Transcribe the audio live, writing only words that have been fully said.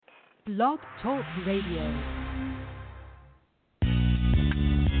Blog Talk Radio.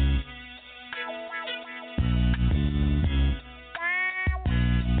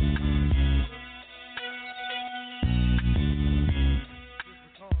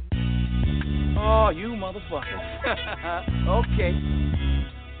 Oh, you motherfucker. Okay.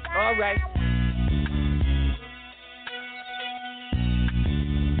 All right.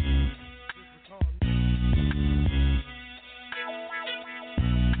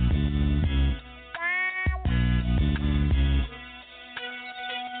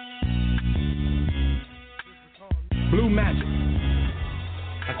 Blue Magic.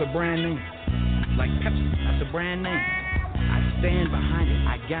 That's a brand name. Like Pepsi. That's a brand name. I stand behind it.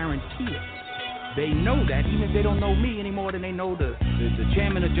 I guarantee it. They know that, even if they don't know me any more than they know the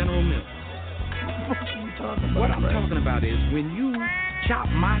chairman of General Mills. What are you talking about? What I'm talking about is when you chop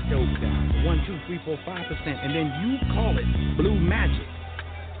my dope down to 1, 2, 3, 4, 5%, and then you call it Blue Magic,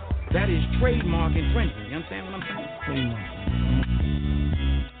 that is trademark infringement. You understand what I'm saying?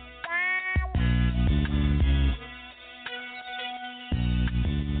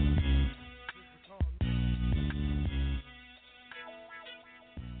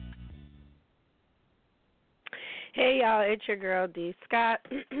 Hey, y'all, it's your girl, D. Scott,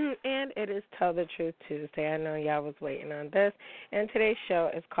 and it is Tell the Truth Tuesday. I know y'all was waiting on this, and today's show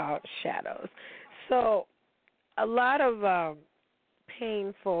is called Shadows. So a lot of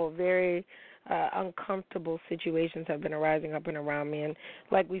painful, very uncomfortable situations have been arising up and around me, and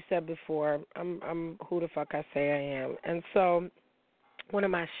like we said before, I'm who the fuck I say I am. And so one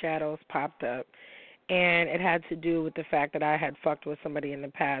of my shadows popped up. And it had to do with the fact that I had fucked with somebody in the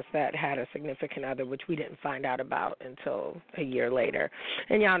past that had a significant other, which we didn't find out about until a year later.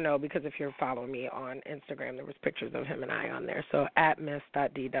 And y'all know, because if you're following me on Instagram, there was pictures of him and I on there. So at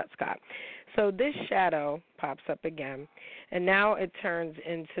miss.d.scott. So this shadow pops up again, and now it turns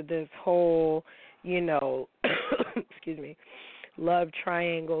into this whole, excuse me, love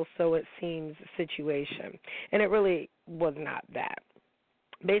triangle, so it seems, situation. And it really was not that.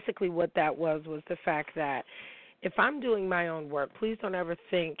 Basically what that was the fact that if I'm doing my own work, please don't ever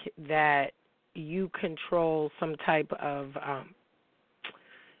think that you control some type of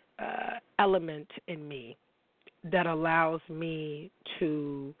element in me that allows me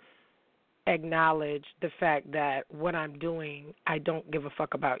to acknowledge the fact that what I'm doing, I don't give a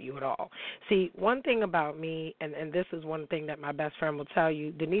fuck about you at all. See, one thing about me, and this is one thing that my best friend will tell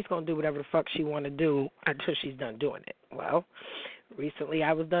you, Denise going to do whatever the fuck she want to do until she's done doing it. Well, recently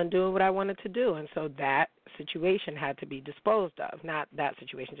I was done doing what I wanted to do, and so that situation had to be disposed of. Not that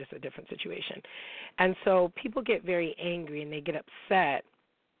situation, just a different situation. And so people get very angry and they get upset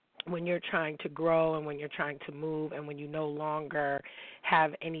when you're trying to grow and when you're trying to move and when you no longer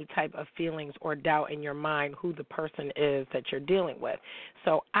have any type of feelings or doubt in your mind who the person is that you're dealing with.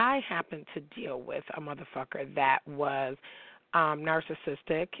 So I happened to deal with a motherfucker that was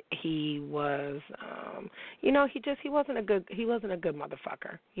narcissistic. He was he wasn't a good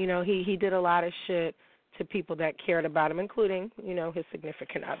motherfucker. He did a lot of shit to people that cared about him, including, his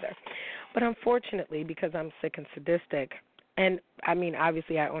significant other. But unfortunately, because I'm sick and sadistic, and I mean,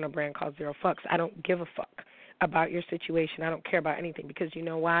 obviously I own a brand called Zero Fucks, I don't give a fuck about your situation. I don't care about anything, because you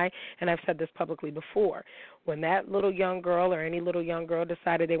know why? And I've said this publicly before. When that little young girl or any little young girl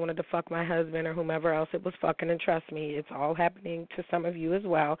decided they wanted to fuck my husband or whomever else it was fucking, and trust me, it's all happening to some of you as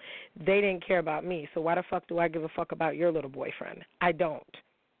well, they didn't care about me. So why the fuck do I give a fuck about your little boyfriend? I don't.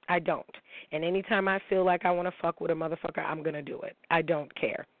 And anytime I feel like I want to fuck with a motherfucker, I'm going to do it. I don't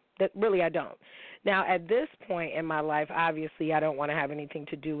care. Really, I don't. Now, at this point in my life, obviously, I don't want to have anything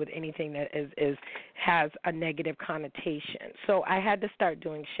to do with anything that has a negative connotation. So I had to start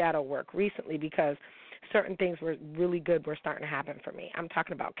doing shadow work recently because certain things were really good were starting to happen for me. I'm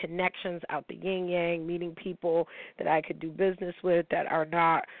talking about connections out the yin-yang, meeting people that I could do business with that are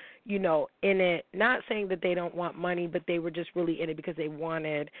not, in it, not saying that they don't want money, but they were just really in it because they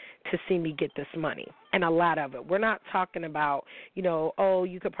wanted to see me get this money, and a lot of it. We're not talking about,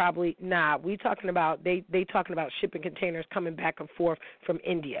 you could probably, we talking about, they talking about shipping containers coming back and forth from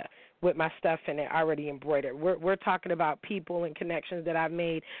India with my stuff in it already embroidered. We're talking about people and connections that I've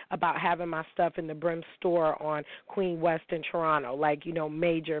made about having my stuff in the Brim store on Queen West in Toronto, like,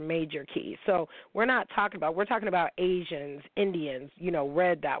 major keys. So we're talking about Asians, Indians,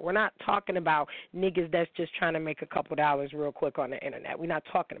 Red Dot. We're not talking about niggas that's just trying to make a couple dollars real quick on the internet. We're not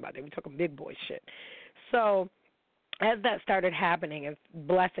talking about that. We're talking big boy shit. So as that started happening and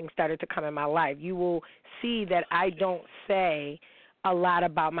blessings started to come in my life, you will see that I don't say a lot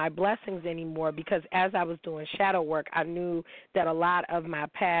about my blessings anymore, because as I was doing shadow work, I knew that a lot of my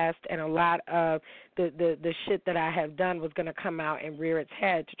past and a lot of the shit that I have done was going to come out and rear its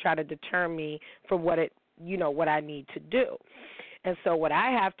head to try to deter me for what I need to do. And so what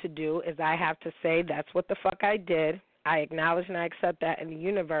I have to do is I have to say that's what the fuck I did. I acknowledge and I accept that in the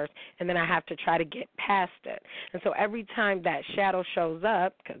universe, and then I have to try to get past it. And so every time that shadow shows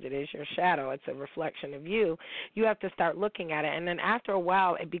up, because it is your shadow, it's a reflection of you, you have to start looking at it. And then after a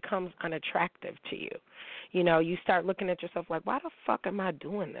while, it becomes unattractive to you. You know, you start looking at yourself like, why the fuck am I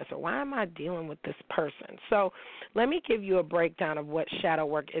doing this, or why am I dealing with this person? So let me give you a breakdown of what shadow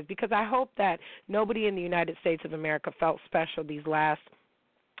work is, because I hope that nobody in the United States of America felt special these last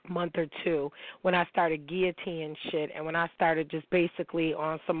month or two when I started guillotining shit, and when I started just basically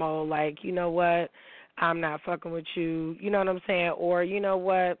on some old like, you know what, I'm not fucking with you, you know what I'm saying, or you know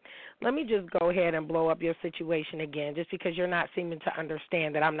what, let me just go ahead and blow up your situation again just because you're not seeming to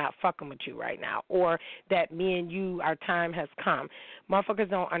understand that I'm not fucking with you right now, or that me and you, our time has come. Motherfuckers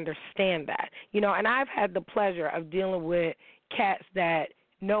don't understand that, you know, and I've had the pleasure of dealing with cats that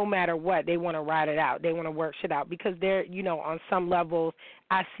no matter what, they want to ride it out. They want to work shit out because they're, you know, on some levels,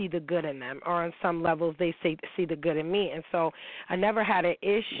 I see the good in them, or on some levels, they see the good in me. And so I never had an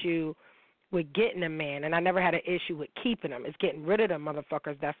issue with getting a man, and I never had an issue with keeping them. It's getting rid of them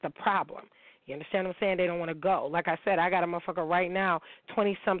motherfuckers that's the problem. You understand what I'm saying? They don't want to go. Like I said, I got a motherfucker right now,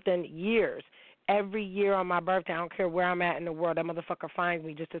 20-something years. Every year on my birthday, I don't care where I'm at in the world, that motherfucker finds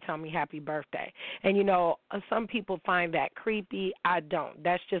me just to tell me happy birthday. And, you know, some people find that creepy. I don't.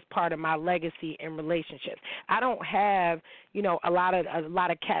 That's just part of my legacy in relationships. I don't have, you know, a lot of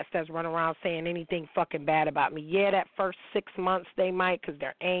cats that's run around saying anything fucking bad about me. Yeah, that first 6 months they might because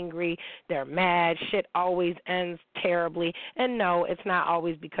they're angry, they're mad. Shit always ends terribly. And, no, it's not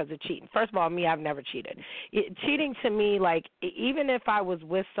always because of cheating. First of all, me, I've never cheated. Cheating to me, like, even if I was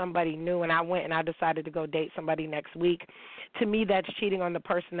with somebody new and I went and I decided to go date somebody next week, to me that's cheating on the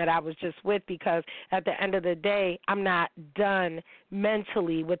person that I was just with, because at the end of the day, I'm not done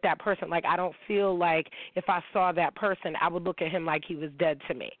mentally with that person. Like, I don't feel like if I saw that person, I would look at him like he was dead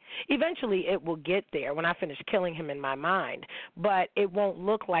to me. Eventually it will get there when I finish killing him in my mind, but it won't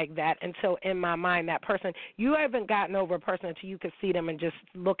look like that until in my mind that person, you haven't gotten over a person until you can see them and just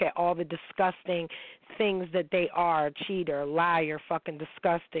look at all the disgusting things that they are: cheater, liar, fucking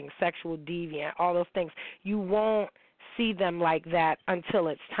disgusting, sexual deviant, all those things. You won't see them like that until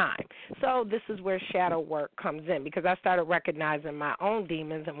it's time. So this is where shadow work comes in, because I started recognizing my own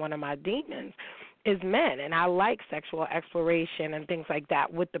demons, and one of my demons is men, and I like sexual exploration and things like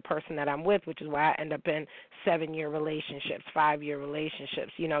that with the person that I'm with, which is why I end up in 7-year relationships, 5-year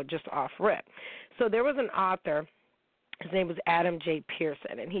relationships, you know, just off rip. So there was an author, his name was Adam J.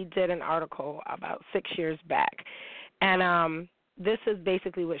 Pearson, and he did an article about 6 years back, and this is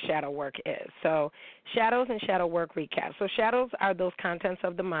basically what shadow work is. So shadows and shadow work recap. So shadows are those contents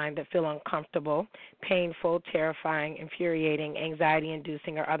of the mind that feel uncomfortable, painful, terrifying, infuriating,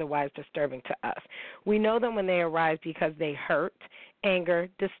 anxiety-inducing, or otherwise disturbing to us. We know them when they arise because they hurt, anger,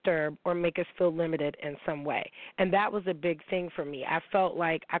 disturb, or make us feel limited in some way. And that was a big thing for me. I felt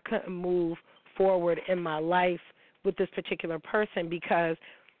like I couldn't move forward in my life with this particular person because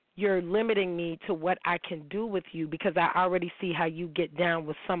you're limiting me to what I can do with you, because I already see how you get down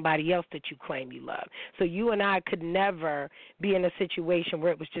with somebody else that you claim you love. So you and I could never be in a situation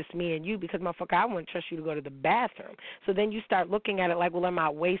where it was just me and you, because, motherfucker, I wouldn't trust you to go to the bathroom. So then you start looking at it like, well, am I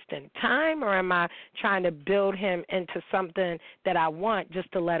wasting time, or am I trying to build him into something that I want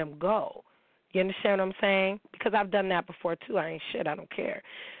just to let him go? You understand what I'm saying? Because I've done that before, too. I ain't shit. I don't care.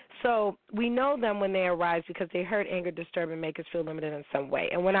 So we know them when they arise because they hurt, anger, disturb, and make us feel limited in some way.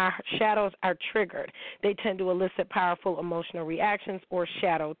 And when our shadows are triggered, they tend to elicit powerful emotional reactions or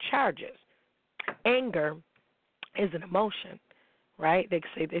shadow charges. Anger is an emotion, right? They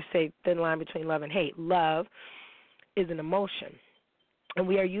say thin line between love and hate. Love is an emotion. And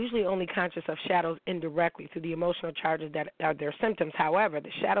we are usually only conscious of shadows indirectly through the emotional charges that are their symptoms. However,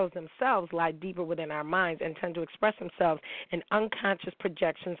 the shadows themselves lie deeper within our minds and tend to express themselves in unconscious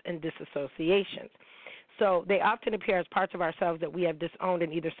projections and disassociations. So they often appear as parts of ourselves that we have disowned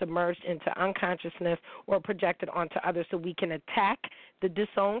and either submerged into unconsciousness or projected onto others, so we can attack the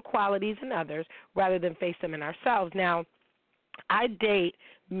disowned qualities in others rather than face them in ourselves. Now, I date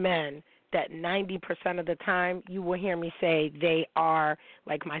men that 90% of the time you will hear me say they are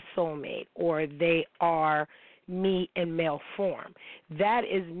like my soulmate, or they are me in male form. That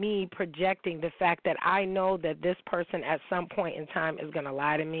is me projecting the fact that I know that this person at some point in time is going to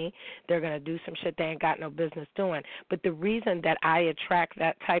lie to me. They're going to do some shit they ain't got no business doing. But the reason that I attract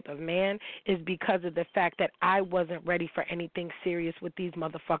that type of man is because of the fact that I wasn't ready for anything serious with these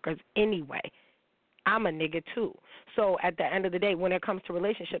motherfuckers anyway. I'm a nigga too. So at the end of the day, when it comes to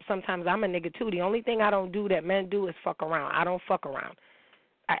relationships, sometimes I'm a nigga too. The only thing I don't do that men do is fuck around. I don't fuck around.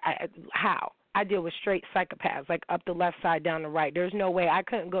 How? I deal with straight psychopaths, like up the left side, down the right. There's no way I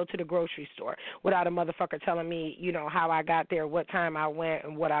couldn't go to the grocery store without a motherfucker telling me, you know, how I got there, what time I went,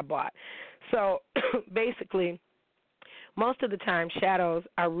 and what I bought. So basically, most of the time, shadows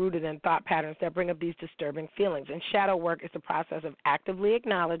are rooted in thought patterns that bring up these disturbing feelings. And shadow work is the process of actively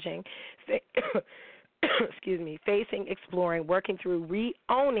acknowledging, facing, exploring, working through,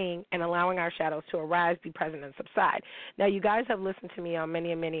 re-owning, and allowing our shadows to arise, be present, and subside. Now, you guys have listened to me on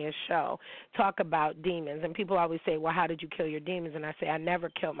many a show talk about demons, and people always say, well, how did you kill your demons? And I say, I never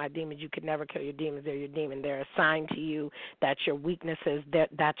killed my demons. You could never kill your demons. They're your demon. They're assigned to you. That's your weaknesses.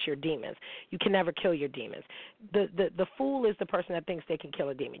 That's your demons. You can never kill your demons. The fool is the person that thinks they can kill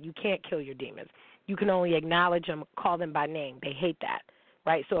a demon. You can't kill your demons. You can only acknowledge them, call them by name. They hate that.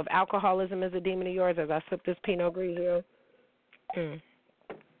 Right, so if alcoholism is a demon of yours, as I sip this Pinot Grigio,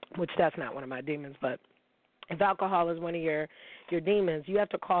 which that's not one of my demons, but if alcohol is one of your demons, you have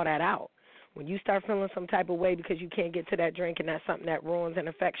to call that out. When you start feeling some type of way because you can't get to that drink and that's something that ruins and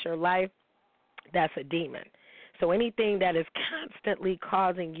affects your life, that's a demon. So anything that is constantly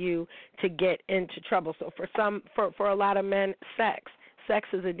causing you to get into trouble. So for a lot of men, sex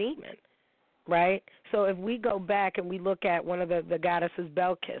is a demon. Right? So if we go back and we look at one of the goddesses,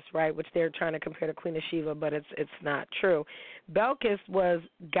 Belkis, right, which they're trying to compare to Queen of Sheba, but it's not true. Belkis was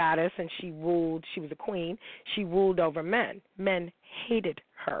goddess and she was a queen. She ruled over men. Men hated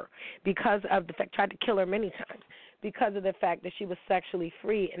her because of the fact, tried to kill her many times, because of the fact that she was sexually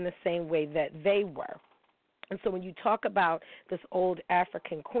free in the same way that they were. And so when you talk about this old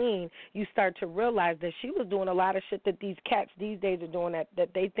African queen, you start to realize that she was doing a lot of shit that these cats these days are doing that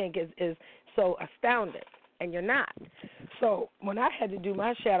they think is so astounding, and you're not. So when I had to do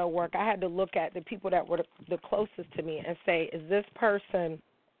my shadow work, I had to look at the people that were the closest to me and say, is this person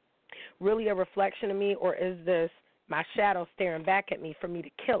really a reflection of me, or is this my shadow staring back at me for me to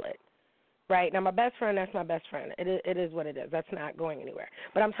kill it? Right? Now, my best friend, that's my best friend. It is what it is. That's not going anywhere.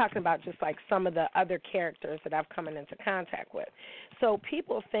 But I'm talking about just like some of the other characters that I've come into contact with. So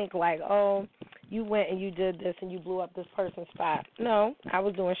people think like, oh, you went and you did this and you blew up this person's spot. No, I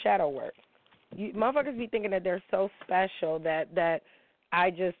was doing shadow work. Motherfuckers be thinking that they're so special that I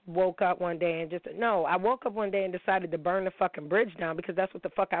just woke up one day and no, I woke up one day and decided to burn the fucking bridge down because that's what the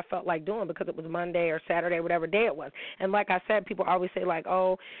fuck I felt like doing, because it was Monday or Saturday, whatever day it was. And like I said, people always say like,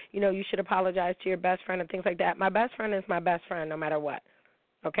 oh, you know, you should apologize to your best friend and things like that. My best friend is my best friend no matter what.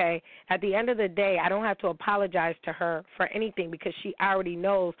 Okay? At the end of the day, I don't have to apologize to her for anything because she already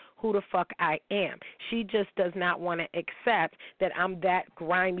knows who the fuck I am. She just does not want to accept that I'm that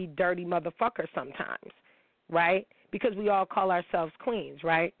grimy, dirty motherfucker sometimes, right? Because we all call ourselves queens,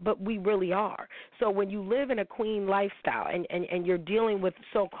 right? But we really are. So when you live in a queen lifestyle and you're dealing with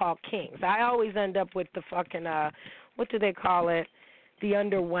so-called kings, I always end up with the fucking, what do they call it? The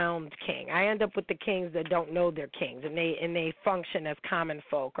underwhelmed king. I end up with the kings that don't know they're kings, and they function as common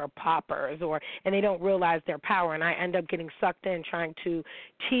folk or paupers, and they don't realize their power. And I end up getting sucked in trying to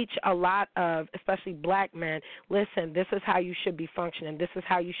teach a lot of, especially black men, listen, this is how you should be functioning. This is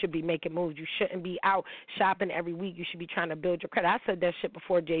how you should be making moves. You shouldn't be out shopping every week. You should be trying to build your credit. I said that shit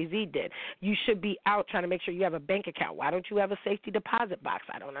before Jay-Z did. You should be out trying to make sure you have a bank account. Why don't you have a safety deposit box?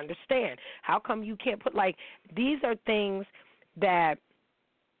 I don't understand. How come you can't put, like, these are things that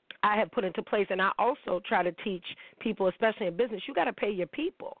I have put into place, and I also try to teach people, especially in business, you got to pay your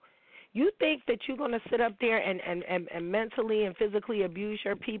people. You think that you're going to sit up there and mentally and physically abuse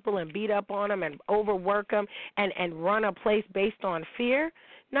your people and beat up on them and overwork them and run a place based on fear?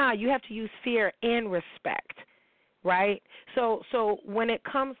 Nah, you have to use fear and respect, right? So when it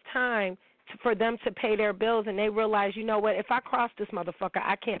comes time for them to pay their bills and they realize, you know what, if I cross this motherfucker,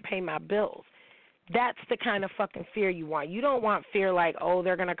 I can't pay my bills. That's the kind of fucking fear you want. You don't want fear like, oh,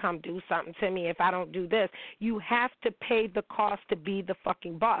 they're going to come do something to me if I don't do this. You have to pay the cost to be the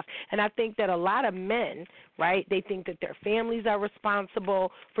fucking boss. And I think that a lot of men, right, they think that their families are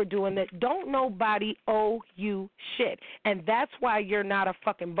responsible for doing that. Don't nobody owe you shit. And that's why you're not a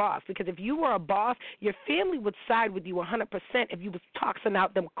fucking boss. Because if you were a boss, your family would side with you 100% if you was tossing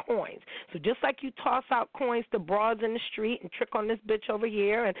out them coins. So just like you toss out coins to broads in the street and trick on this bitch over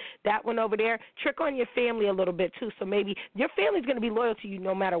here and that one over there, trick on your family a little bit too, so maybe your family's going to be loyal to you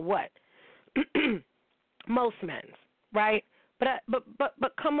no matter what. Most men's, right?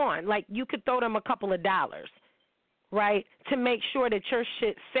 But come on, like you could throw them a couple of dollars, right, to make sure that your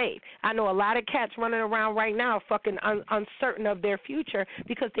shit's safe. I know a lot of cats running around right now fucking uncertain of their future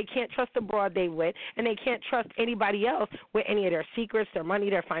because they can't trust the broad they with, and they can't trust anybody else with any of their secrets, their money,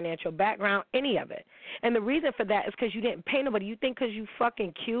 their financial background, any of it. And the reason for that is because you didn't pay nobody. You think because you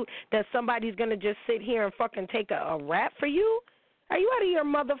fucking cute that somebody's going to just sit here and fucking take a rap for you? Are you out of your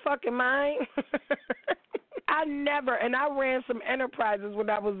motherfucking mind? I never, and I ran some enterprises when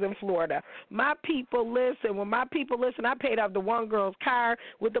I was in Florida. My people listen. When my people listen, I paid off the one girl's car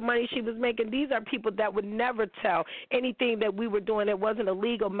with the money she was making. These are people that would never tell anything that we were doing that wasn't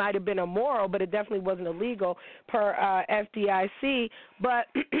illegal. Might have been immoral, but it definitely wasn't illegal per FDIC. But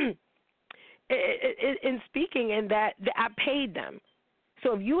in speaking in that, I paid them.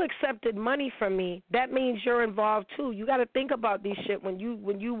 So if you accepted money from me, that means you're involved too. You got to think about these shit when you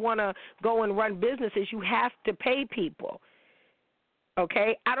want to go and run businesses. You have to pay people.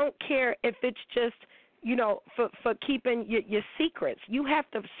 Okay? I don't care if it's just, you know, for keeping your secrets. You have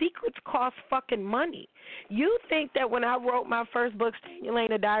to. Secrets cost fucking money. You think that when I wrote my first book,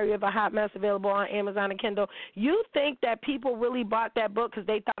 Elaine, A Diary of a Hot Mess, available on Amazon and Kindle, you think that people really bought that book because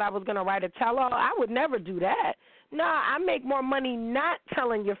they thought I was going to write a tell-all? I would never do that. Nah, I make more money not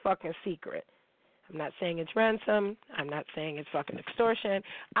telling your fucking secret. I'm not saying it's ransom. I'm not saying it's fucking extortion.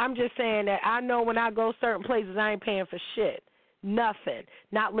 I'm just saying that I know when I go certain places, I ain't paying for shit. Nothing.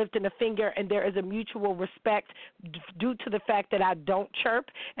 Not lifting a finger, and there is a mutual respect due to the fact that I don't chirp,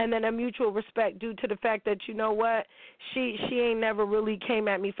 and then a mutual respect due to the fact that, you know what, she ain't never really came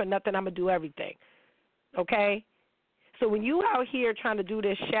at me for nothing. I'm going to do everything. Okay? So when you out here trying to do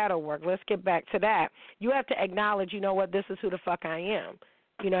this shadow work, let's get back to that, you have to acknowledge, you know what, this is who the fuck I am.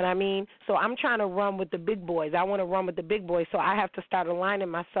 You know what I mean? So I'm trying to run with the big boys. I want to run with the big boys, so I have to start aligning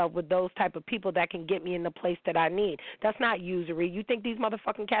myself with those type of people that can get me in the place that I need. That's not usury. You think these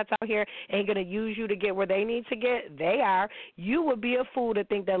motherfucking cats out here ain't going to use you to get where they need to get? They are. You would be a fool to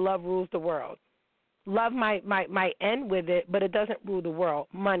think that love rules the world. Love might end with it, but it doesn't rule the world.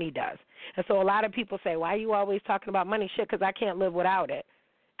 Money does. And so a lot of people say, why are you always talking about money? Shit, because I can't live without it.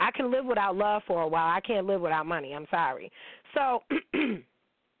 I can live without love for a while. I can't live without money. I'm sorry. So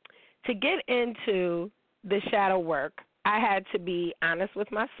to get into the shadow work, I had to be honest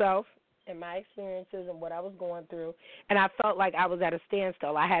with myself and my experiences and what I was going through, and I felt like I was at a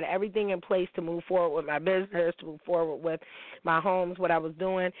standstill. I had everything in place to move forward with my business, to move forward with my homes, what I was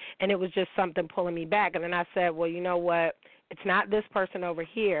doing, and it was just something pulling me back. And then I said, well, you know what? It's not this person over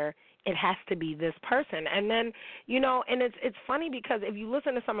here. It has to be this person. And then, you know, and it's funny because if you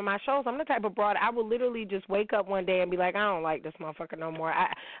listen to some of my shows, I'm the type of broad, I will literally just wake up one day and be like, I don't like this motherfucker no more.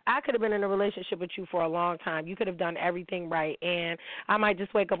 I could have been in a relationship with you for a long time. You could have done everything right. And I might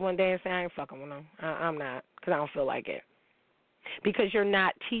just wake up one day and say, I ain't fucking with him. I'm not, because I don't feel like it. Because you're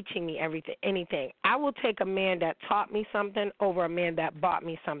not teaching me anything. I will take a man that taught me something over a man that bought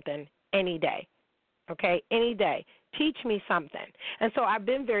me something any day. Okay, any day. Teach me something. And so I've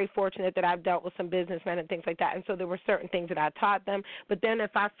been very fortunate that I've dealt with some businessmen and things like that, and so there were certain things that I taught them. But then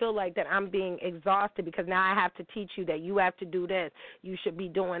if I feel like that I'm being exhausted because now I have to teach you that you have to do this, you should be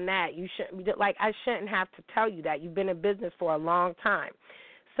doing that, you shouldn't be, like, I shouldn't have to tell you that. You've been in business for a long time.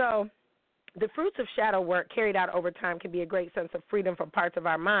 So the fruits of shadow work carried out over time can be a great sense of freedom from parts of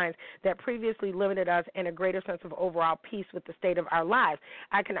our minds that previously limited us and a greater sense of overall peace with the state of our lives.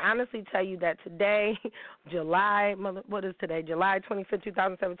 I can honestly tell you that today, July 25th,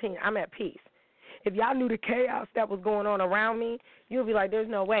 2017, I'm at peace. If y'all knew the chaos that was going on around me, you'll be like, there's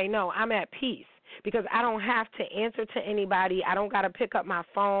no way. No, I'm at peace. Because I don't have to answer to anybody. I don't got to pick up my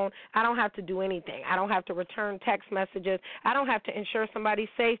phone. I don't have to do anything. I don't have to return text messages. I don't have to ensure somebody's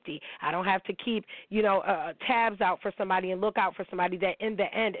safety. I don't have to keep, tabs out for somebody and look out for somebody that in the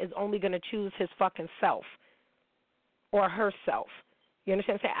end is only going to choose his fucking self or herself. You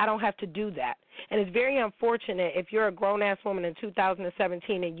understand what I'm saying? I don't have to do that. And it's very unfortunate if you're a grown-ass woman in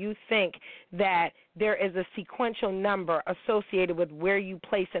 2017 and you think that there is a sequential number associated with where you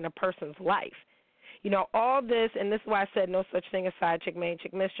place in a person's life. You know, all this, and this is why I said no such thing as side chick, main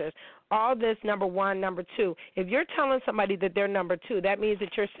chick, mistress. All this, number one, number two. If you're telling somebody that they're number two, that means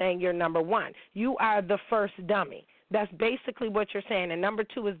that you're saying you're number one. You are the first dummy. That's basically what you're saying, and number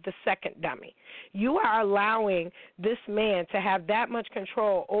two is the second dummy. You are allowing this man to have that much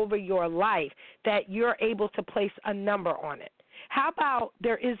control over your life that you're able to place a number on it. How about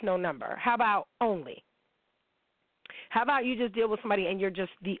there is no number? How about only? How about you just deal with somebody and you're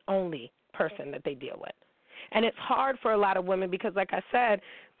just the only person that they deal with? And it's hard for a lot of women because, like I said,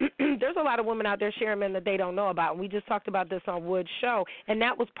 there's a lot of women out there sharing men that they don't know about. And we just talked about this on Wood's show, and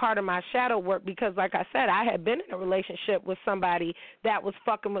that was part of my shadow work because, like I said, I had been in a relationship with somebody that was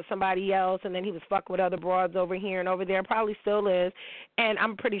fucking with somebody else, and then he was fucking with other broads over here and over there, probably still is, and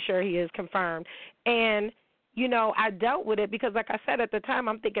I'm pretty sure he is confirmed. And you know, I dealt with it because, like I said, at the time,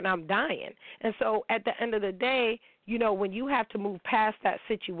 I'm thinking I'm dying. And so at the end of the day, you know, when you have to move past that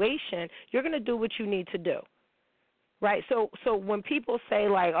situation, you're going to do what you need to do. Right? So when people say,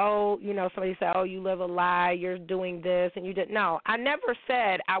 like, oh, you know, somebody say, oh, you live a lie, you're doing this, and you didn't. No, I never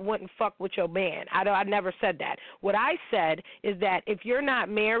said I wouldn't fuck with your man. I never said that. What I said is that if you're not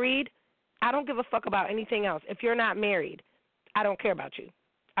married, I don't give a fuck about anything else. If you're not married, I don't care about you.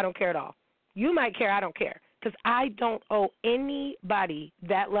 I don't care at all. You might care. I don't care. Because I don't owe anybody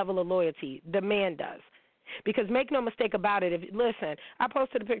that level of loyalty. The man does. Because make no mistake about it. Listen, I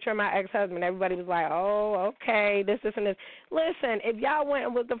posted a picture of my ex-husband. Everybody was like, oh, okay, this, and this. Listen, if y'all went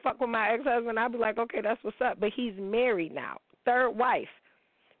and was the fuck with my ex-husband, I'd be like, okay, that's what's up. But he's married now, third wife,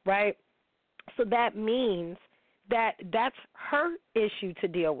 right? So that means that's her issue to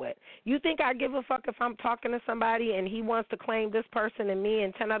deal with. You think I give a fuck if I'm talking to somebody and he wants to claim this person and me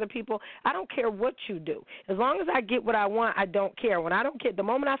and 10 other people? I don't care what you do. As long as I get what I want, I don't care. When I don't care, the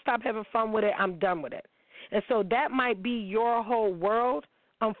moment I stop having fun with it, I'm done with it. And so that might be your whole world.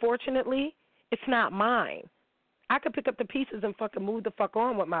 Unfortunately, it's not mine. I could pick up the pieces and fucking move the fuck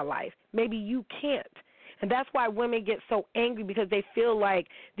on with my life. Maybe you can't. And that's why women get so angry because they feel like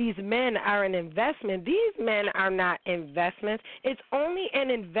these men are an investment. These men are not investments. It's only an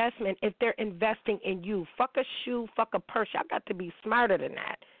investment if they're investing in you. Fuck a shoe, fuck a purse. Y'all got to be smarter than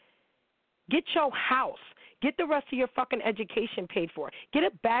that. Get your house. Get the rest of your fucking education paid for. Get a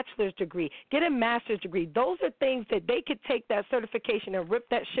bachelor's degree. Get a master's degree. Those are things that they could take that certification and rip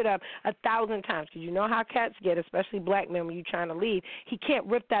that shit up 1,000 times. Because you know how cats get, especially black men when you're trying to leave. He can't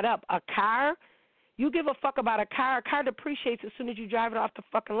rip that up. A car, you give a fuck about a car depreciates as soon as you drive it off the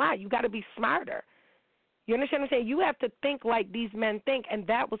fucking lot. You got to be smarter. You understand what I'm saying? You have to think like these men think, and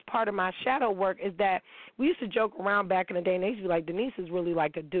that was part of my shadow work is that we used to joke around back in the day, and they used to be like, Denise is really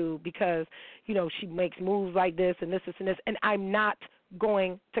like a dude because, you know, she makes moves like this and this, and this, and I'm not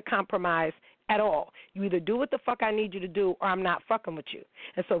going to compromise at all. You either do what the fuck I need you to do or I'm not fucking with you.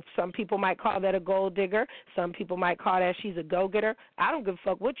 And so some people might call that a gold digger. Some people might call that she's a go-getter. I don't give a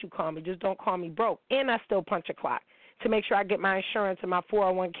fuck what you call me. Just don't call me broke. And I still punch a clock to make sure I get my insurance and my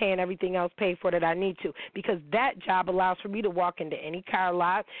 401k and everything else paid for that I need to, because that job allows for me to walk into any car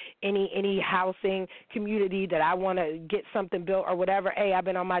lot, any housing community that I want to get something built or whatever. Hey, I've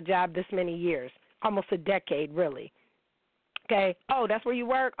been on my job this many years, almost a decade, really. Okay. Oh, that's where you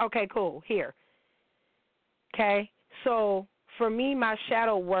work? Okay, cool. Here. Okay. So for me, my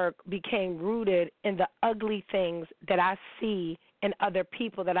shadow work became rooted in the ugly things that I see in other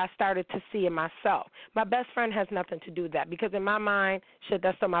people that I started to see in myself. My best friend has nothing to do with that because in my mind, shit,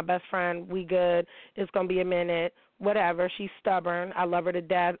 that's still my best friend. We good. It's going to be a minute. Whatever. She's stubborn. I love her to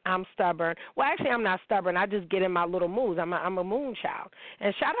death. I'm stubborn. Well, actually, I'm not stubborn. I just get in my little moods. I'm a moon child.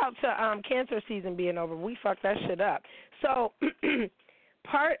 And shout out to cancer season being over. We fucked that shit up. So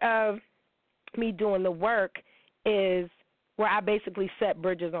part of me doing the work is where I basically set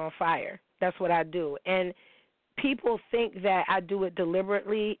bridges on fire. That's what I do. And people think that I do it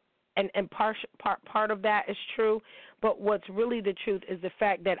deliberately, and part of that is true, but what's really the truth is the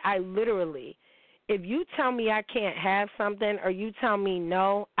fact that I literally, if you tell me I can't have something or you tell me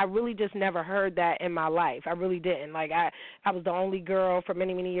no, I really just never heard that in my life. I really didn't. Like, I was the only girl for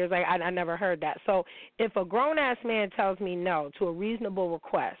many, many years. Like, I never heard that. So if a grown-ass man tells me no to a reasonable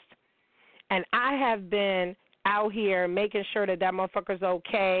request, and I have been out here making sure that motherfucker's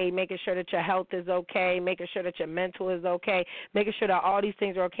okay, making sure that your health is okay, making sure that your mental is okay, making sure that all these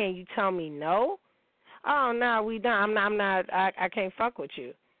things are okay, and you tell me no? Oh, no, we done. I can't fuck with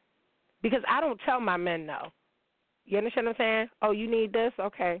you. Because I don't tell my men no. You understand what I'm saying? Oh, you need this?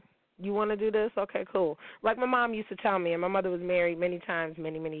 Okay. You want to do this? Okay, cool. Like my mom used to tell me, and my mother was married many times,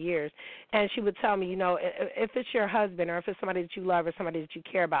 many, many years, and she would tell me, you know, if it's your husband or if it's somebody that you love or somebody that you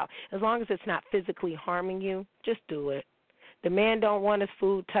care about, as long as it's not physically harming you, just do it. The man don't want his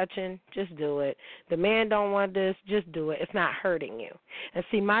food touching, just do it. The man don't want this, just do it. It's not hurting you. And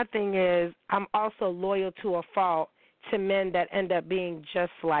see, my thing is I'm also loyal to a fault to men that end up being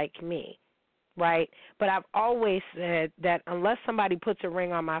just like me. Right? But I've always said that unless somebody puts a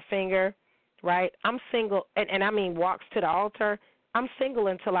ring on my finger, right, I'm single, and I mean walks to the altar, I'm single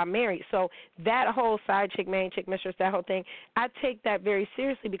until I'm married. So that whole side chick, main chick, mistress, that whole thing, I take that very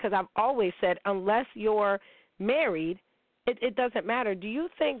seriously because I've always said unless you're married, it doesn't matter. Do you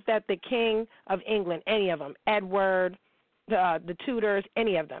think that the King of England, any of them, Edward, the tutors,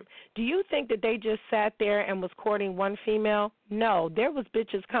 any of them. Do you think that they just sat there and was courting one female? No, there was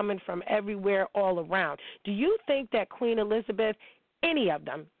bitches coming from everywhere all around. Do you think that Queen Elizabeth, any of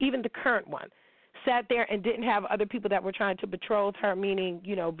them, even the current one, sat there and didn't have other people that were trying to betroth her, meaning,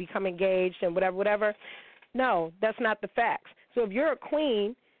 become engaged and whatever? No, that's not the facts. So if you're a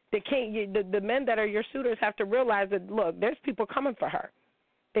queen, the men that are your suitors have to realize that, look, there's people coming for her.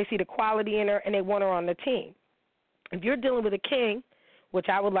 They see the quality in her and they want her on the team. If you're dealing with a king, which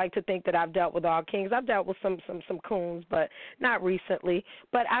I would like to think that I've dealt with all kings. I've dealt with some coons, but not recently.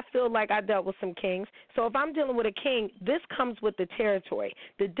 But I feel like I dealt with some kings. So if I'm dealing with a king, this comes with the territory.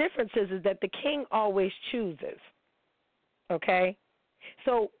 The difference is that the king always chooses, okay?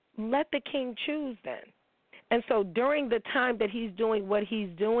 So let the king choose then. And so during the time that he's doing what he's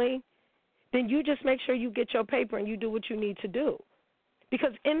doing, then you just make sure you get your paper and you do what you need to do.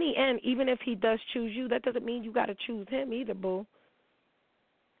 Because in the end, even if he does choose you, that doesn't mean you got to choose him either, boo.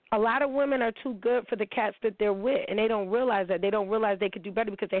 A lot of women are too good for the cats that they're with, and they don't realize that. They don't realize they could do better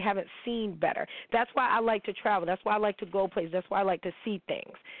because they haven't seen better. That's why I like to travel. That's why I like to go places. That's why I like to see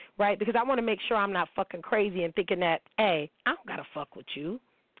things, right? Because I want to make sure I'm not fucking crazy and thinking that, hey, I don't got to fuck with you.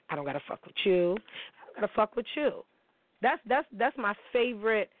 I don't got to fuck with you. I don't got to fuck with you. That's my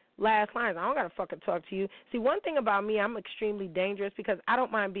favorite last lines. I don't got to fucking talk to you. See, one thing about me, I'm extremely dangerous because I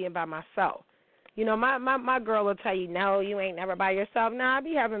don't mind being by myself. My girl will tell you, no, you ain't never by yourself. Nah, I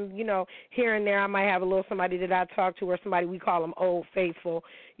be having, here and there I might have a little somebody that I talk to or somebody, we call them old faithful,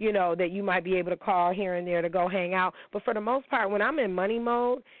 that you might be able to call here and there to go hang out. But for the most part, when I'm in money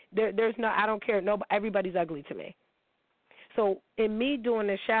mode, there's no, I don't care. No, everybody's ugly to me. So in me doing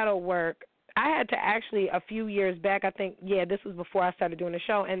the shadow work, I had to actually a few years back, I think, this was before I started doing the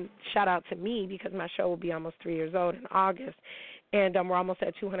show, and shout out to me because my show will be almost 3 years old in August, and we're almost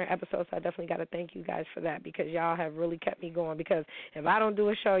at 200 episodes, so I definitely got to thank you guys for that because y'all have really kept me going because if I don't do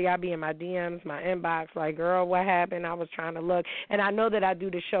a show, y'all be in my DMs, my inbox, like, girl, what happened? I was trying to look, and I know that I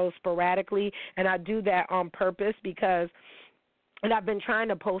do the show sporadically, and I do that on purpose because and I've been trying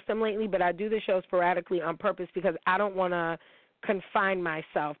to post them lately, but I do the show sporadically on purpose because I don't want to confine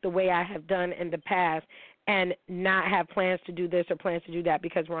myself the way I have done in the past and not have plans to do this or plans to do that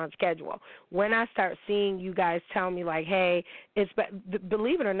because we're on schedule. When I start seeing you guys tell me like, hey,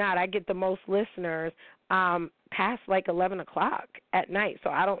 believe it or not, I get the most listeners past like 11 o'clock at night.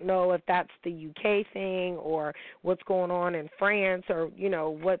 So I don't know if that's the UK thing or what's going on in France or,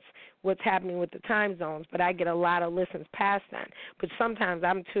 what's happening with the time zones, but I get a lot of listens past then. But sometimes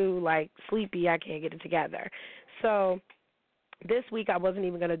I'm too, like, sleepy, I can't get it together. So this week I wasn't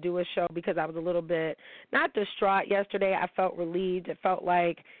even going to do a show because I was a little bit, not distraught yesterday. I felt relieved. It felt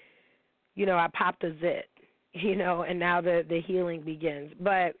like, I popped a zit, and now the healing begins.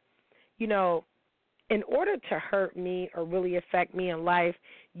 But, in order to hurt me or really affect me in life,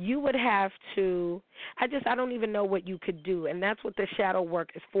 you would have to, I don't even know what you could do, and that's what the shadow work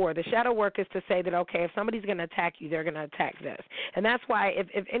is for. The shadow work is to say that, okay, if somebody's going to attack you, they're going to attack this. And that's why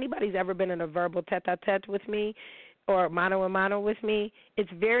if anybody's ever been in a verbal tete-a-tete with me, or mano-a-mano with me,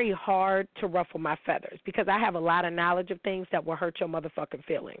 it's very hard to ruffle my feathers because I have a lot of knowledge of things that will hurt your motherfucking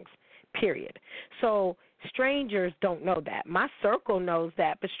feelings, period. So strangers don't know that. My circle knows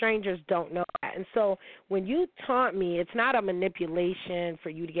that, but strangers don't know that. And so when you taunt me, it's not a manipulation for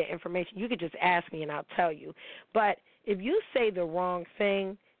you to get information. You could just ask me and I'll tell you. But if you say the wrong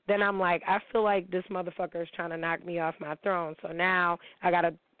thing, then I'm like, I feel like this motherfucker is trying to knock me off my throne, so now I got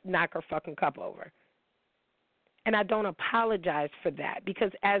to knock her fucking cup over. And I don't apologize for that because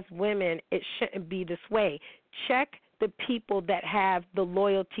as women, it shouldn't be this way. Check the people that have the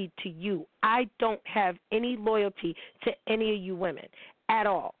loyalty to you. I don't have any loyalty to any of you women at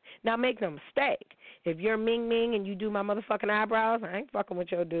all. Now, make no mistake. If you're Ming Ming and you do my motherfucking eyebrows, I ain't fucking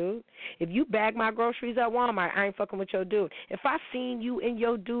with your dude. If you bag my groceries at Walmart, I ain't fucking with your dude. If I seen you and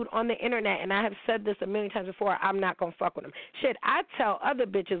your dude on the internet, and I have said this a million times before, I'm not going to fuck with him. Shit, I tell other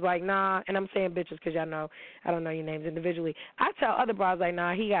bitches like, nah, and I'm saying bitches because y'all know, I don't know your names individually. I tell other bras like,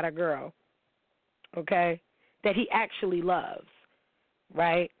 nah, he got a girl, okay, that he actually loves,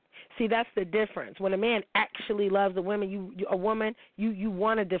 right? See, that's the difference. When a man actually loves a woman, you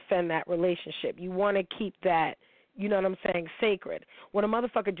want to defend that relationship. You want to keep that, you know what I'm saying, sacred. When a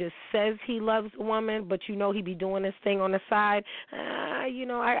motherfucker just says he loves a woman, but he be doing this thing on the side,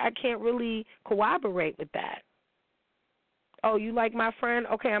 I can't really corroborate with that. Oh, you like my friend?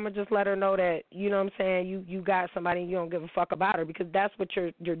 Okay, I'm going to just let her know that, you know what I'm saying, you got somebody and you don't give a fuck about her because that's what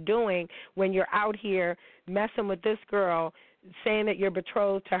you're doing when you're out here messing with this girl, saying that you're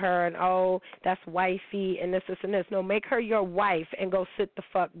betrothed to her and, oh, that's wifey and this, and this. No, make her your wife and go sit the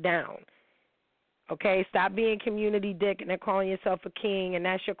fuck down. Okay, stop being community dick and then calling yourself a king and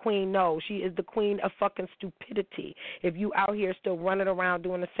that's your queen. No, she is the queen of fucking stupidity if you out here still running around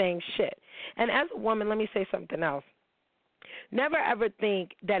doing the same shit. And as a woman, let me say something else. Never ever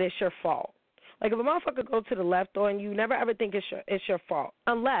think that it's your fault. Like if a motherfucker goes to the left on you, never ever think it's your fault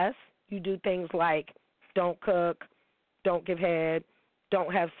unless you do things like don't cook, don't give head,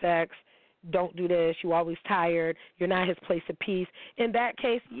 don't have sex, don't do this, you always tired, you're not his place of peace. In that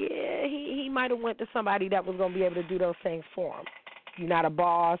case, yeah, he might have went to somebody that was going to be able to do those things for him. You're not a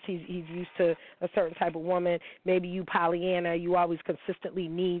boss. He's used to a certain type of woman. Maybe you Pollyanna. You always consistently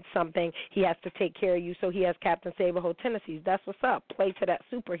need something. He has to take care of you, so he has Captain Save-A-Ho tendencies. That's what's up. Play to that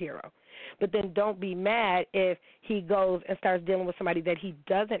superhero. But then don't be mad if he goes and starts dealing with somebody that he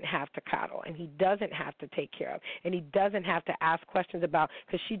doesn't have to coddle and he doesn't have to take care of and he doesn't have to ask questions about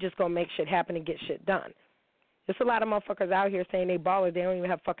because she just going to make shit happen and get shit done. There's a lot of motherfuckers out here saying they ballers, they don't even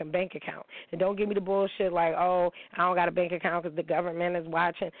have a fucking bank account. And don't give me the bullshit like, oh, I don't got a bank account because the government is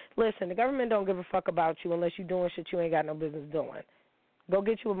watching. Listen, the government don't give a fuck about you unless you're doing shit you ain't got no business doing. Go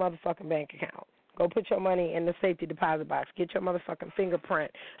get you a motherfucking bank account. Go put your money in the safety deposit box. Get your motherfucking fingerprint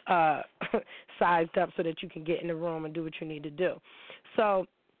sized up so that you can get in the room and do what you need to do. So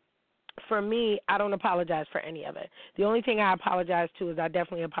for me, I don't apologize for any of it. The only thing I apologize to is I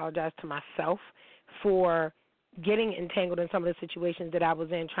definitely apologize to myself for getting entangled in some of the situations that I was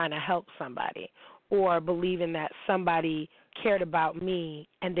in trying to help somebody or believing that somebody cared about me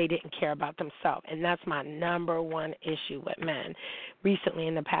and they didn't care about themselves. And that's my number one issue with men recently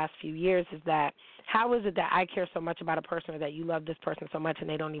in the past few years is that how is it that I care so much about a person or that you love this person so much and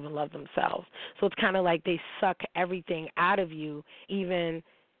they don't even love themselves? So it's kind of like they suck everything out of you, even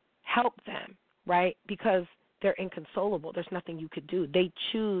help them, right? Because they're inconsolable. There's nothing you could do. They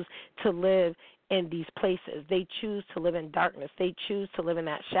choose to live in these places. They choose to live in darkness. They choose to live in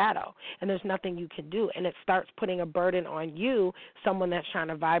that shadow, and there's nothing you can do. And it starts putting a burden on you, someone that's trying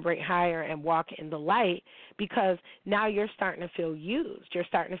to vibrate higher and walk in the light, because now you're starting to feel used. You're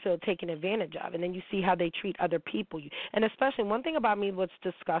starting to feel taken advantage of, and then you see how they treat other people. And especially one thing about me what's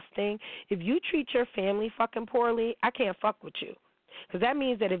disgusting, if you treat your family fucking poorly, I can't fuck with you. Because that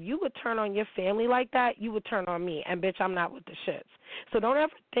means that if you would turn on your family like that, you would turn on me. And, bitch, I'm not with the shits. So don't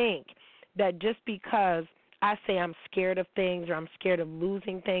ever think that just because I say I'm scared of things or I'm scared of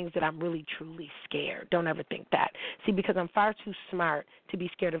losing things that I'm really truly scared. Don't ever think that. See, because I'm far too smart to be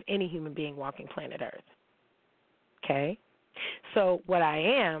scared of any human being walking planet Earth. Okay? So what I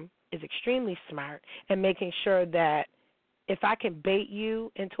am is extremely smart and making sure that if I can bait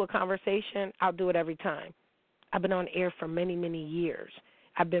you into a conversation, I'll do it every time. I've been on air for many, many years.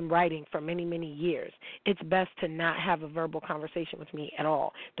 I've been writing for many, many years. It's best to not have a verbal conversation with me at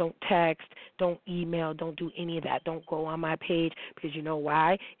all. Don't text, don't email, don't do any of that. Don't go on my page because you know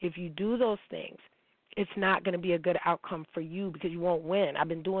why? If you do those things, it's not going to be a good outcome for you because you won't win. I've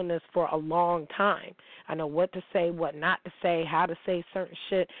been doing this for a long time. I know what to say, what not to say, how to say certain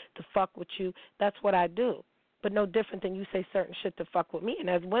shit to fuck with you. That's what I do. But no different than you say certain shit to fuck with me. And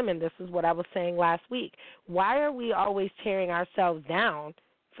as women, this is what I was saying last week. Why are we always tearing ourselves down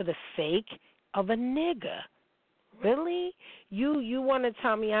for the sake of a nigga? Really? You want to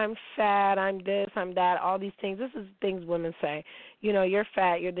tell me I'm fat, I'm this, I'm that, all these things. This is things women say. You know, you're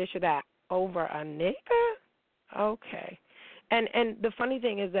fat, you're this, you're that. Over a nigga? Okay. And the funny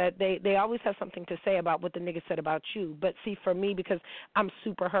thing is that they always have something to say about what the nigga said about you. But see, for me, because I'm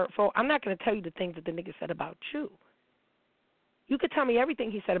super hurtful, I'm not going to tell you the things that the nigga said about you. You could tell me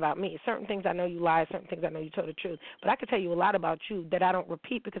everything he said about me. Certain things I know you lied, certain things I know you told the truth. But I could tell you a lot about you that I don't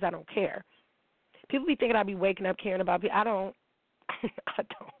repeat because I don't care. People be thinking I be waking up caring about people. I don't. I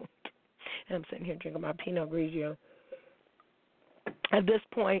don't. And I'm sitting here drinking my Pinot Grigio. At this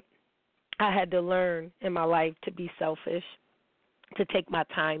point, I had to learn in my life to be selfish, to take my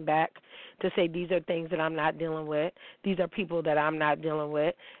time back, to say these are things that I'm not dealing with. These are people that I'm not dealing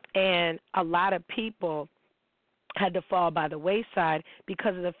with. And a lot of people had to fall by the wayside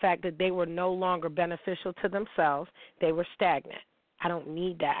because of the fact that they were no longer beneficial to themselves. They were stagnant. I don't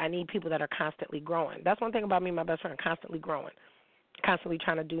need that. I need people that are constantly growing. That's one thing about me and my best friend, constantly growing, constantly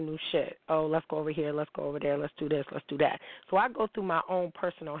trying to do new shit. Oh, let's go over here, let's go over there, let's do this, let's do that. So I go through my own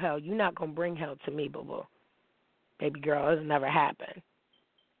personal hell. You're not going to bring hell to me, boo-boo. Baby girl, it'll never happen.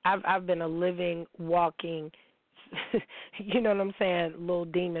 I've been a living, walking, you know what I'm saying, little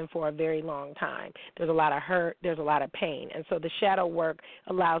demon for a very long time. There's a lot of hurt. There's a lot of pain. And so the shadow work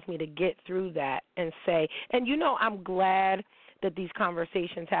allows me to get through that and say, and you know, I'm glad that these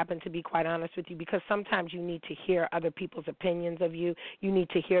conversations happen, to be quite honest with you, because sometimes you need to hear other people's opinions of you. You need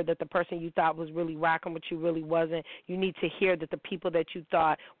to hear that the person you thought was really rocking with you really wasn't. You need to hear that the people that you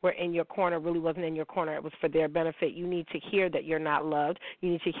thought were in your corner really wasn't in your corner. It was for their benefit. You need to hear that you're not loved.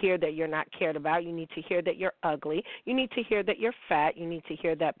 You need to hear that you're not cared about. You need to hear that you're ugly. You need to hear that you're fat. You need to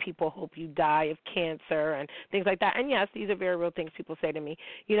hear that people hope you die of cancer and things like that. And, yes, these are very real things people say to me.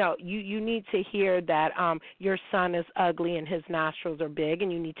 You know, you need to hear that your son is ugly and his nostrils are big,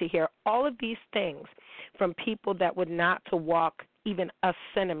 and you need to hear all of these things from people that would not to walk even a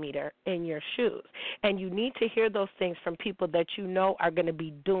centimeter in your shoes. And you need to hear those things from people that you know are going to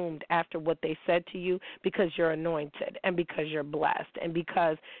be doomed after what they said to you, because you're anointed and because you're blessed and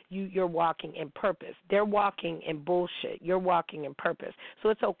because you're walking in purpose. They're walking in bullshit. You're walking in purpose. So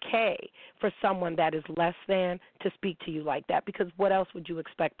it's okay for someone that is less than to speak to you like that, because what else would you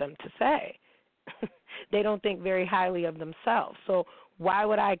expect them to say? They don't think very highly of themselves. So why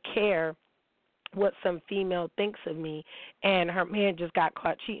would I care what some female thinks of me, and her man just got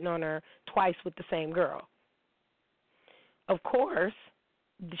caught cheating on her twice with the same girl? Of course,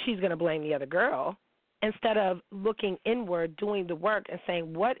 she's going to blame the other girl instead of looking inward, doing the work, and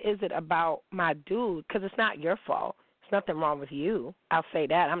saying, what is it about my dude? Because it's not your fault. There's nothing wrong with you. I'll say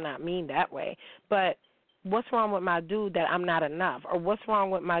that. I'm not mean that way. But what's wrong with my dude that I'm not enough? Or what's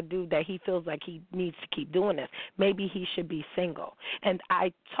wrong with my dude that he feels like he needs to keep doing this? Maybe he should be single. And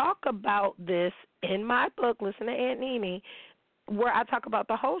I talk about this in my book, Listen to Aunt Nene, where I talk about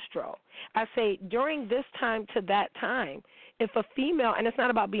the hostro. I say during this time to that time, if a female, and it's not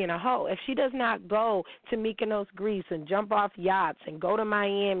about being a hoe, if she does not go to Mykonos, Greece, and jump off yachts and go to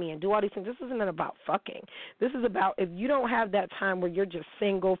Miami and do all these things, this isn't about fucking. This is about, if you don't have that time where you're just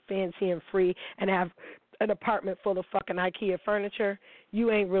single, fancy, and free, and have an apartment full of fucking IKEA furniture,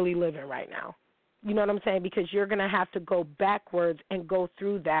 you ain't really living right now. You know what I'm saying? Because you're going to have to go backwards and go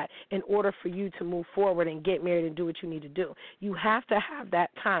through that in order for you to move forward and get married and do what you need to do. You have to have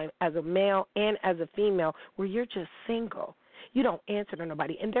that time as a male and as a female where you're just single. You don't answer to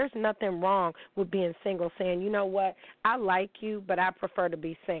nobody. And there's nothing wrong with being single, saying, you know what, I like you, but I prefer to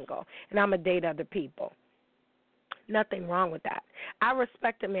be single, and I'm going to date other people. Nothing wrong with that. I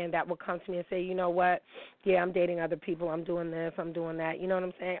respect a man that will come to me and say, you know what, yeah, I'm dating other people, I'm doing this, I'm doing that. You know what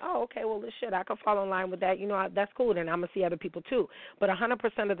I'm saying? Oh, okay, well, this shit, I can fall in line with that. You know, that's cool, then I'm going to see other people too. But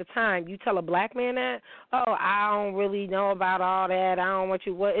 100% of the time, you tell a black man that, oh, I don't really know about all that, I don't want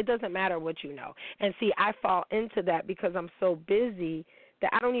you, well, it doesn't matter what you know. And see, I fall into that because I'm so busy that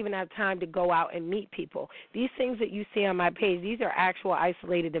I don't even have time to go out and meet people. These things that you see on my page, these are actual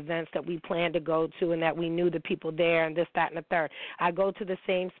isolated events that we plan to go to and that we knew the people there and this, that, and the third. I go to the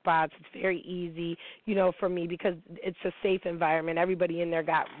same spots. It's very easy, you know, for me because it's a safe environment. Everybody in there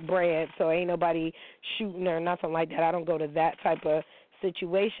got bread, so ain't nobody shooting or nothing like that. I don't go to that type of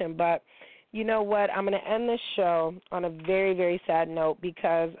situation. But you know what? I'm going to end this show on a very, very sad note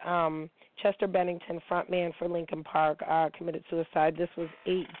because Chester Bennington, frontman for Linkin Park, committed suicide. This was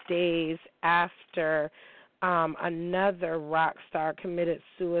 8 days after another rock star committed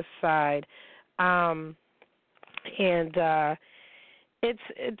suicide, and it's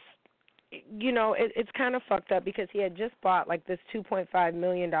you know it's kind of fucked up because he had just bought like this $2.5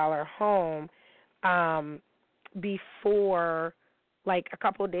 million home before. Like a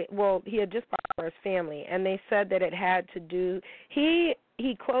couple of days, well, he had just bought it for his family, and they said that it had to do. He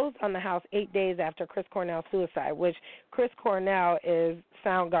closed on the house 8 days after Chris Cornell's suicide, which Chris Cornell is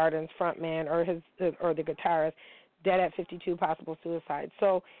Soundgarden's frontman or the guitarist, dead at 52, possible suicide.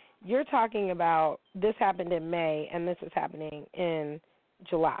 So you're talking about this happened in May, and this is happening in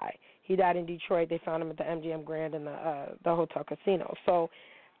July. He died in Detroit. They found him at the MGM Grand in the hotel casino. So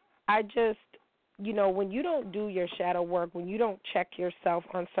I just. You know, when you don't do your shadow work, when you don't check yourself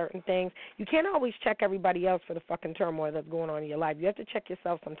on certain things, you can't always check everybody else for the fucking turmoil that's going on in your life. You have to check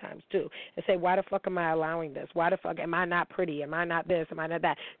yourself sometimes, too, and say, why the fuck am I allowing this? Why the fuck am I not pretty? Am I not this? Am I not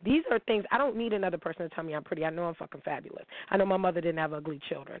that? These are things, I don't need another person to tell me I'm pretty. I know I'm fucking fabulous. I know my mother didn't have ugly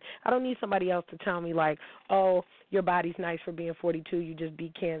children. I don't need somebody else to tell me, like, oh, your body's nice for being 42. You just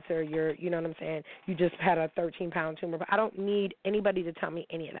beat cancer. You know what I'm saying? You just had a 13-pound tumor. I don't need anybody to tell me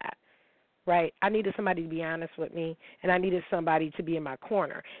any of that. Right? I needed somebody to be honest with me, and I needed somebody to be in my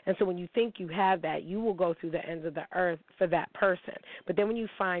corner. And so when you think you have that, you will go through the ends of the earth for that person. But then when you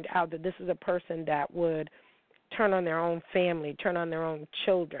find out that this is a person that would turn on their own family, turn on their own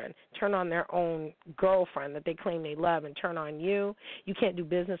children, turn on their own girlfriend that they claim they love, and turn on you, you can't do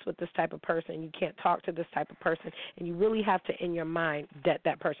business with this type of person. You can't talk to this type of person. And you really have to, in your mind, debt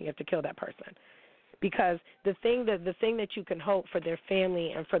that person. You have to kill that person. because the thing that you can hope for their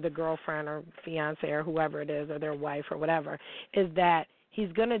family and for the girlfriend or fiance or whoever it is or their wife or whatever is that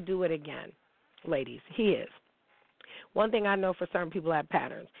he's going to do it again, ladies. He is. One thing I know for certain people have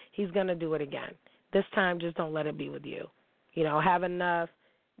patterns. He's going to do it again. This time, just don't let it be with you. Have enough,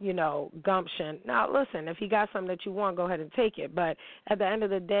 gumption. Now, listen, if he got something that you want, go ahead and take it. But at the end of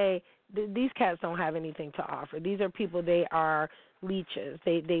the day, these cats don't have anything to offer. These are people, they are leeches.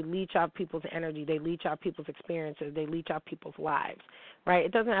 They leech out people's energy. They leech out people's experiences. They leech out people's lives, right?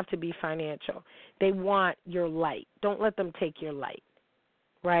 It doesn't have to be financial. They want your light. Don't let them take your light,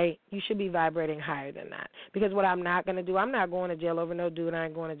 right? You should be vibrating higher than that. Because what I'm not going to do, I'm not going to jail over no dude. I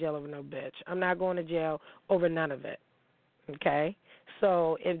ain't going to jail over no bitch. I'm not going to jail over none of it, okay?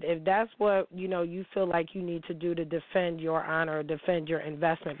 So if that's what, you feel like you need to do to defend your honor or defend your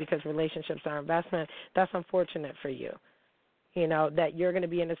investment, because relationships are investment, that's unfortunate for you. That you're going to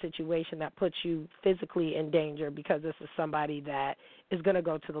be in a situation that puts you physically in danger because this is somebody that is going to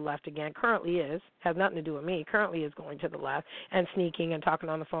go to the left again, currently is, has nothing to do with me, currently is going to the left and sneaking and talking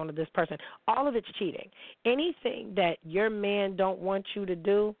on the phone to this person. All of it's cheating. Anything that your man don't want you to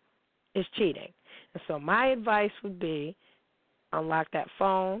do is cheating. And so my advice would be, unlock that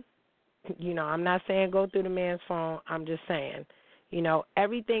phone. I'm not saying go through the man's phone. I'm just saying,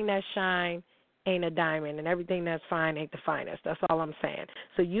 everything that shine ain't a diamond, and everything that's fine ain't the finest. That's all I'm saying.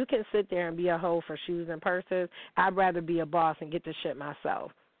 So you can sit there and be a hoe for shoes and purses. I'd rather be a boss and get the shit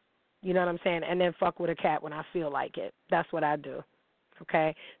myself. You know what I'm saying? And then fuck with a cat when I feel like it. That's what I do.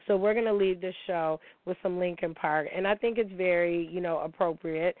 Okay? So we're going to leave this show with some Linkin Park, and I think it's very,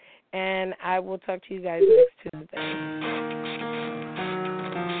 appropriate, and I will talk to you guys next Tuesday.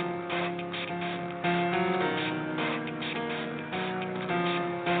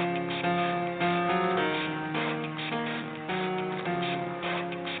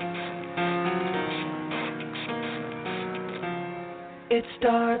 It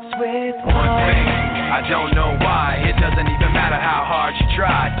starts with one thing, I don't know why. It doesn't even matter how hard you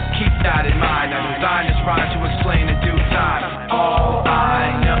try. Keep that in mind. I designed this rhyme to explain in due time. All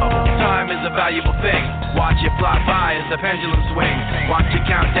I know, time is a valuable thing. Watch it fly by as the pendulum swings. Watch it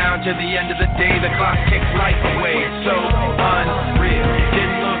count down to the end of the day. The clock takes life away. It's so unreal.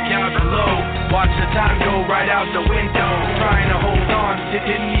 Didn't look out below. Watch the time go right out the window. Trying to hold on,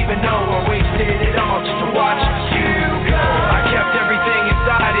 didn't even know or wasted it all just to watch you go. I kept everything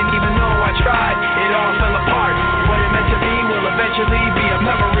inside, and even though I tried, it all fell apart. What it meant to be will eventually be a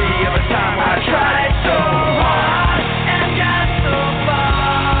memory of a time I tried so hard and got so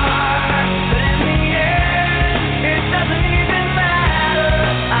far, but in the end, it doesn't even matter.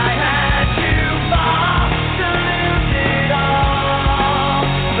 I had to fall to lose it all,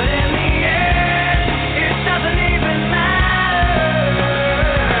 but in the end, it doesn't even matter.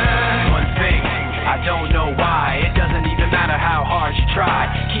 One thing, I don't know why. It doesn't even matter how hard you try.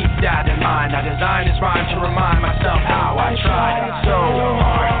 Keep that in mind. I designed this rhyme to remind myself how I tried so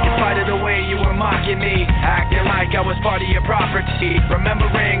hard. In spite of the way you were mocking me, acting like I was part of your property,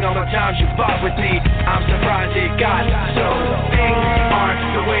 remembering all the times you fought with me, I'm surprised it got so. Things aren't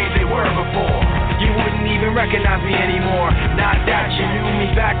the way they were before. You wouldn't even recognize me anymore. Not that you knew me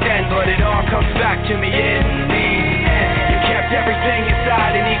back then, but it all comes back to me in the end. You kept everything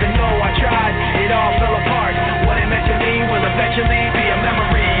inside, and even though I tried, it all fell apart. What it meant to me will eventually be